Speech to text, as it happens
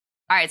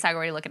All right, Saagar,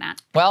 what are you looking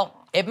at?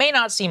 Well, it may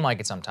not seem like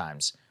it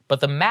sometimes, but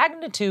the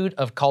magnitude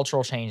of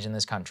cultural change in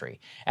this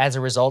country as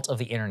a result of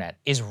the internet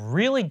is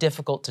really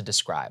difficult to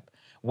describe.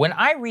 When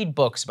I read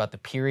books about the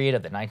period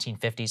of the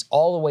 1950s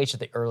all the way to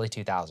the early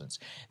 2000s,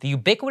 the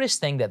ubiquitous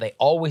thing that they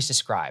always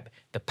describe,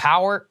 the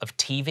power of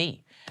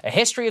TV. A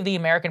history of the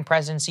American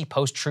presidency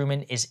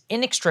post-Truman is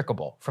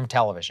inextricable from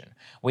television.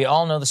 We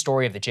all know the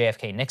story of the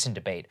JFK-Nixon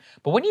debate,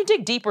 but when you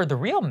dig deeper, the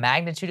real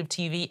magnitude of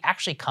TV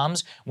actually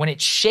comes when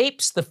it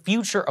shapes the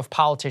future of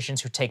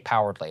politicians who take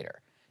power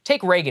later.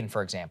 Take Reagan,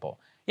 for example.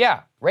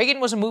 Yeah, Reagan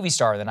was a movie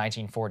star in the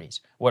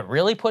 1940s. What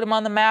really put him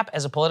on the map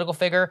as a political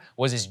figure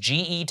was his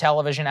GE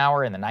television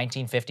hour in the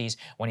 1950s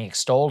when he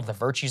extolled the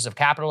virtues of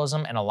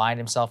capitalism and aligned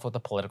himself with the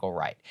political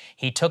right.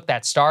 He took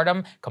that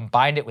stardom,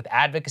 combined it with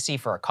advocacy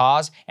for a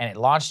cause, and it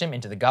launched him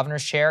into the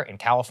governor's chair in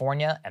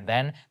California and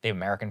then the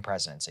American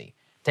presidency.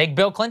 Take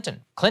Bill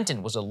Clinton.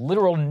 Clinton was a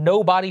literal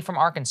nobody from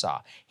Arkansas.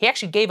 He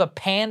actually gave a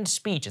panned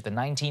speech at the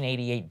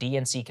 1988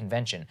 DNC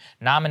convention,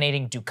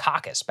 nominating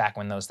Dukakis back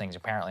when those things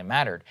apparently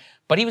mattered.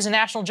 But he was a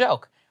national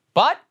joke.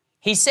 But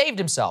he saved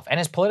himself and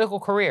his political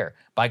career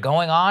by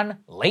going on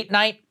Late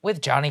Night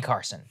with Johnny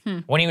Carson.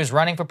 When he was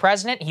running for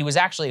president, it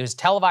was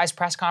televised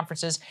press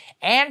conferences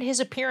and his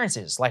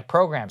appearances like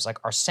programs like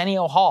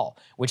Arsenio Hall,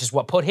 which is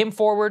what put him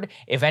forward,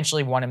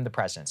 eventually won him the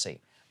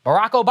presidency.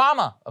 Barack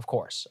Obama, of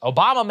course.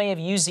 Obama may have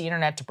used the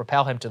internet to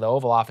propel him to the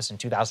Oval Office in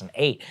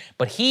 2008,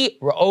 but he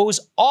owes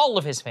all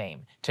of his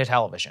fame to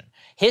television.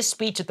 His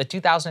speech at the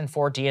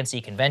 2004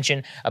 DNC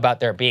convention about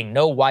there being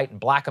no white and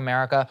black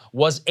America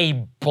was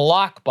a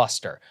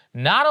blockbuster.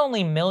 Not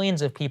only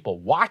millions of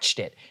people watched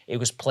it, it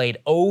was played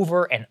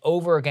over and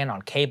over again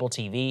on cable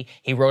TV.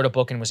 He wrote a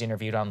book and was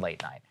interviewed on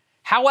Late Night.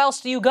 How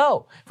else do you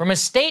go from a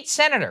state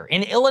senator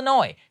in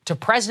Illinois to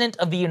president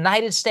of the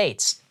United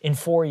States in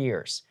 4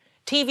 years?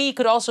 TV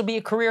could also be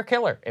a career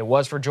killer. It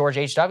was for George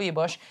H.W.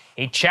 Bush.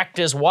 He checked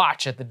his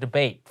watch at the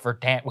debate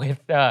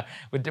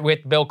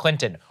with Bill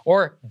Clinton.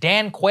 Or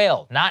Dan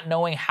Quayle not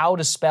knowing how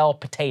to spell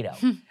potato.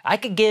 I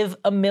could give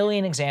a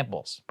million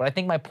examples, but I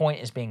think my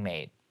point is being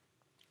made.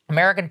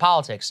 American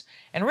politics,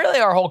 and really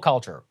our whole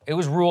culture, it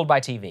was ruled by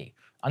TV.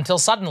 Until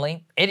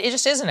suddenly, it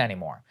just isn't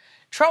anymore.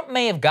 Trump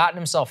may have gotten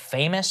himself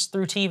famous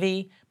through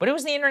TV, but it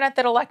was the internet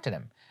that elected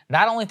him.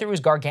 Not only through his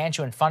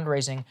gargantuan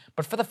fundraising,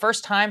 but for the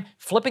first time,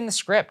 flipping the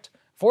script,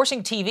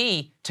 forcing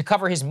TV to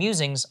cover his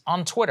musings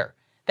on Twitter.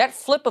 That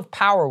flip of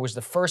power was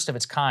the first of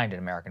its kind in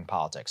American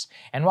politics.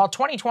 And while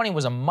 2020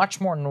 was a much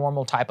more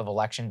normal type of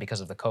election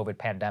because of the COVID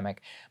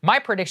pandemic, my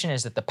prediction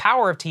is that the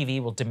power of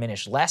TV will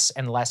diminish less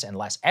and less and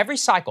less every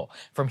cycle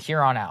from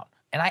here on out.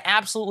 And I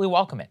absolutely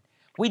welcome it.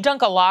 We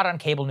dunk a lot on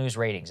cable news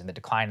ratings and the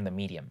decline in the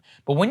medium,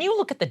 but when you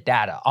look at the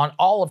data on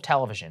all of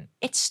television,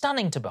 it's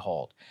stunning to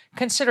behold.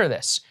 Consider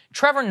this.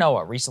 Trevor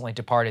Noah recently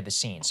departed the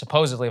scene,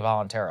 supposedly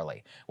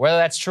voluntarily. Whether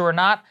that's true or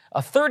not,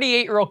 a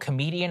 38-year-old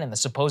comedian in the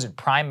supposed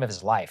prime of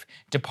his life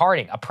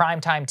departing a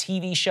primetime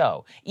TV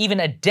show,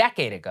 even a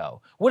decade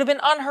ago, would have been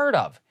unheard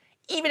of.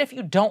 Even if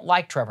you don't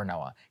like Trevor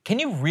Noah, can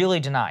you really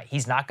deny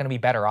he's not going to be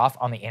better off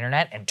on the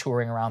internet and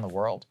touring around the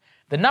world?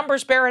 The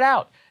numbers bear it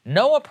out.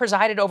 Noah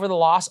presided over the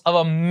loss of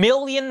 1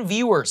 million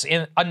viewers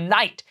in a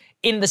night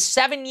in the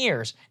 7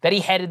 years that he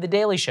headed The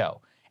Daily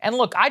Show. And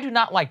look, I do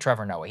not like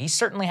Trevor Noah. He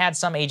certainly had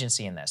some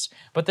agency in this.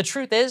 But the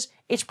truth is,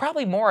 it's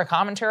probably more a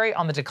commentary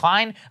on the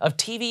decline of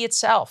TV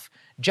itself.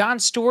 Jon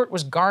Stewart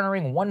was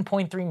garnering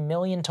 1.3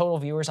 million total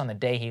viewers on the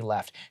day he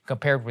left,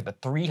 compared with the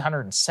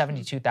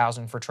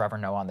 372,000 for Trevor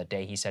Noah on the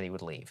day he said he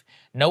would leave.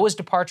 Noah's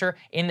departure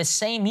in the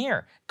same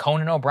year.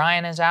 Conan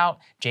O'Brien is out,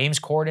 James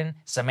Corden,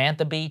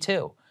 Samantha Bee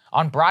too.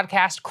 On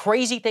broadcast,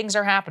 crazy things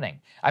are happening.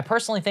 I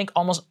personally think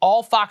almost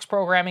all Fox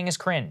programming is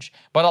cringe,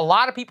 but a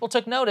lot of people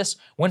took notice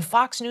when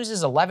Fox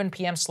News' 11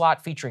 p.m.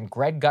 slot featuring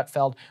Greg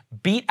Gutfeld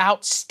beat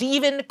out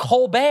Stephen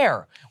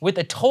Colbert with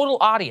a total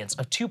audience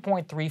of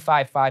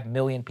 2.355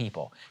 million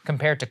people,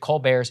 compared to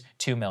Colbert's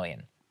 2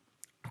 million.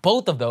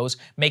 Both of those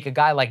make a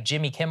guy like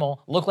Jimmy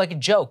Kimmel look like a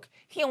joke.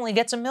 He only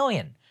gets 1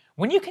 million.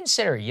 When you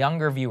consider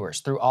younger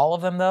viewers through all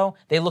of them, though,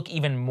 they look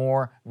even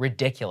more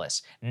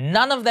ridiculous.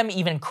 None of them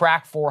even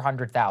crack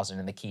 400,000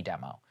 in the key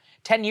demo.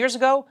 10 years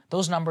ago,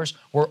 those numbers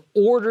were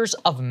orders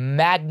of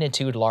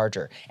magnitude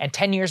larger, and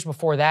 10 years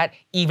before that,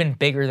 even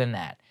bigger than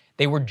that.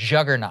 They were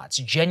juggernauts,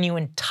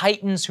 genuine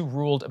titans who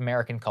ruled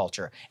American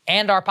culture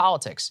and our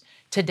politics.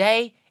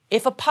 Today,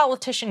 if a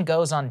politician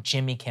goes on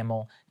Jimmy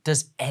Kimmel,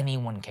 does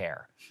anyone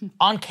care?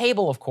 On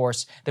cable, of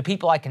course, the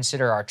people I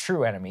consider our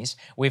true enemies.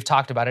 We've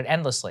talked about it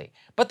endlessly.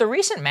 But the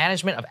recent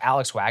management of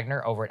Alex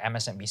Wagner over at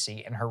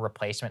MSNBC and her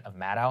replacement of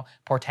Maddow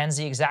portends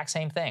the exact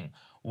same thing.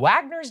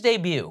 Wagner's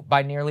debut,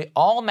 by nearly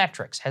all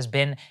metrics, has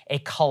been a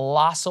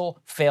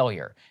colossal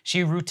failure.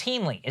 She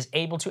routinely is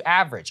able to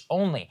average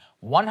only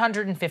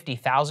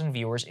 150,000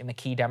 viewers in the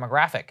key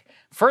demographic.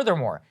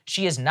 Furthermore,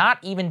 she is not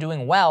even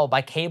doing well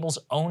by cable's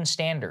own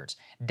standards.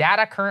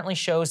 Data currently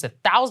shows that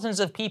thousands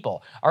of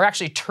people are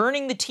actually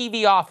turning the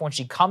TV off when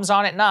she comes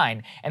on at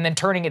 9 and then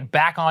turning it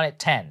back on at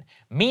 10,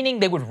 meaning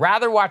they would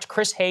rather watch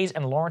Chris Hayes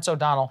and Lawrence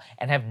O'Donnell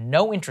and have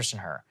no interest in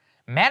her.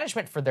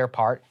 management, for their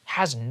part,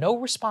 has no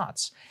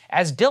response.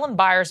 As Dylan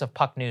Byers of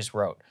Puck News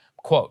wrote,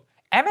 quote,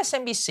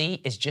 MSNBC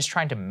is just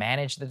trying to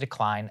manage the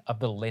decline of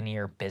the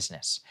linear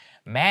business.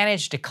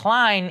 Managed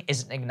decline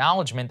is an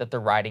acknowledgement that the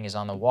writing is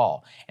on the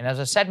wall. And as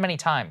I've said many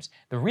times,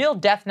 the real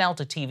death knell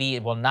to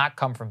TV will not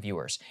come from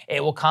viewers.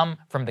 It will come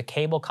from the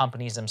cable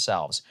companies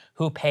themselves,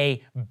 who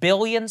pay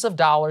billions of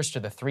dollars to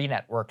the three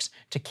networks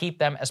to keep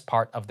them as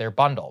part of their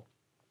bundle.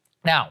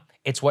 Now,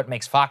 it's what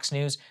makes Fox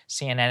News,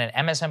 CNN,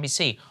 and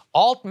MSNBC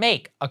all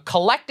make a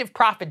collective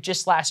profit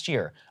just last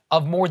year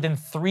of more than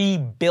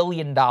 $3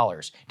 billion,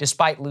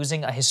 despite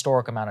losing a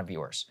historic amount of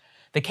viewers.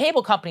 The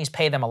cable companies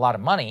pay them a lot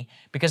of money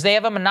because they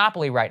have a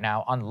monopoly right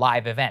now on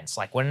live events,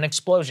 like when an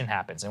explosion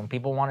happens and when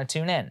people want to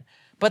tune in.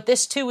 But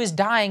this too is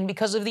dying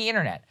because of the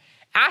internet.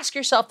 Ask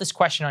yourself this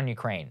question on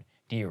Ukraine.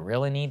 Do you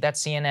really need that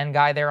CNN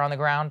guy there on the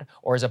ground?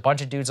 Or is a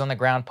bunch of dudes on the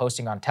ground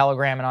posting on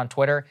Telegram and on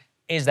Twitter?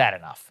 Is that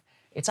enough?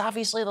 It's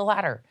obviously the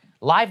latter.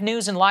 Live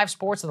news and live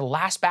sports are the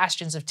last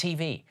bastions of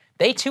TV.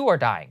 They too are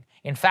dying.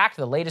 In fact,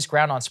 the latest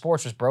ground on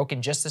sports was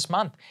broken just this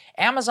month.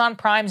 Amazon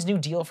Prime's new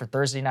deal for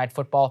Thursday Night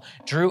Football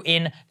drew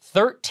in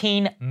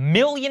 13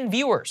 million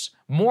viewers,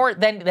 more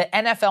than the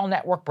NFL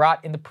network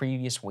brought in the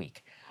previous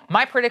week.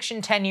 My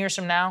prediction, 10 years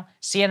from now,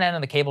 CNN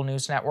and the cable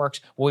news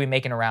networks will be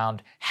making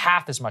around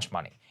half as much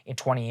money. In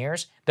 20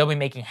 years, they'll be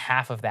making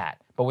half of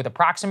that. But with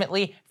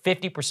approximately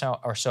 50%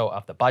 or so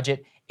of the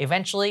budget,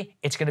 eventually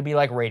it's going to be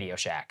like Radio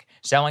Shack,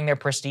 selling their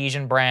prestige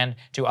and brand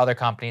to other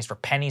companies for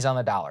pennies on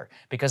the dollar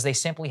because they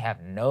simply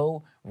have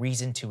no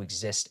reason to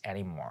exist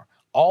anymore.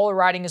 All the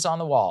writing is on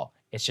the wall.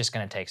 It's just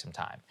going to take some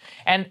time.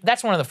 And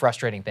that's one of the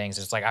frustrating things.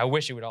 It's like, I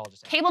wish it would all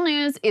just... Cable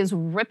news is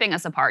ripping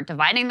us apart,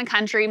 dividing the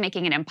country,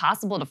 making it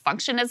impossible to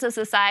function as a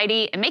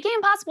society, and making it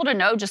impossible to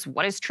know just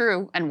what is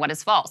true and what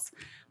is false.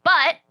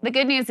 But the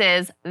good news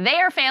is they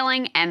are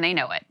failing and they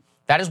know it.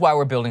 That is why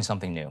we're building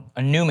something new,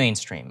 a new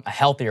mainstream, a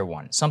healthier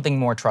one, something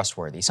more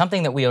trustworthy,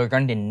 something that we are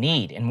going to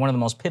need in one of the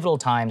most pivotal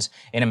times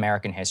in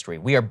American history.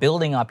 We are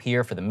building up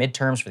here for the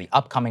midterms, for the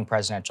upcoming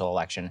presidential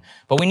election,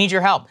 but we need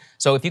your help.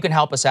 So if you can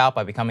help us out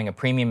by becoming a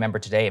premium member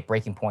today at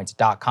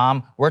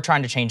breakingpoints.com, we're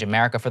trying to change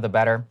America for the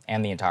better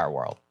and the entire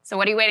world. So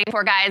what are you waiting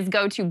for, guys?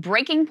 Go to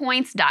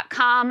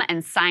breakingpoints.com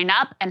and sign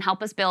up and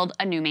help us build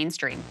a new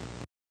mainstream.